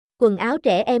Quần áo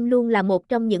trẻ em luôn là một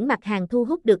trong những mặt hàng thu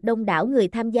hút được đông đảo người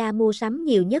tham gia mua sắm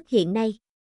nhiều nhất hiện nay.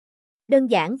 Đơn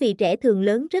giản vì trẻ thường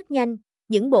lớn rất nhanh,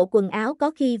 những bộ quần áo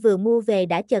có khi vừa mua về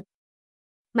đã chật.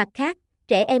 Mặt khác,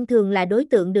 trẻ em thường là đối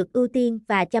tượng được ưu tiên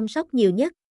và chăm sóc nhiều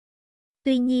nhất.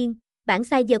 Tuy nhiên, bản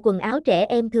size quần áo trẻ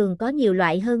em thường có nhiều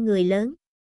loại hơn người lớn.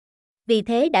 Vì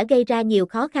thế đã gây ra nhiều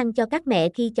khó khăn cho các mẹ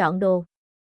khi chọn đồ.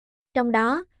 Trong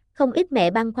đó, không ít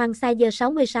mẹ băn khoăn size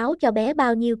 66 cho bé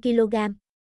bao nhiêu kg.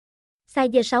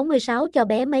 Size 66 cho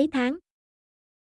bé mấy tháng.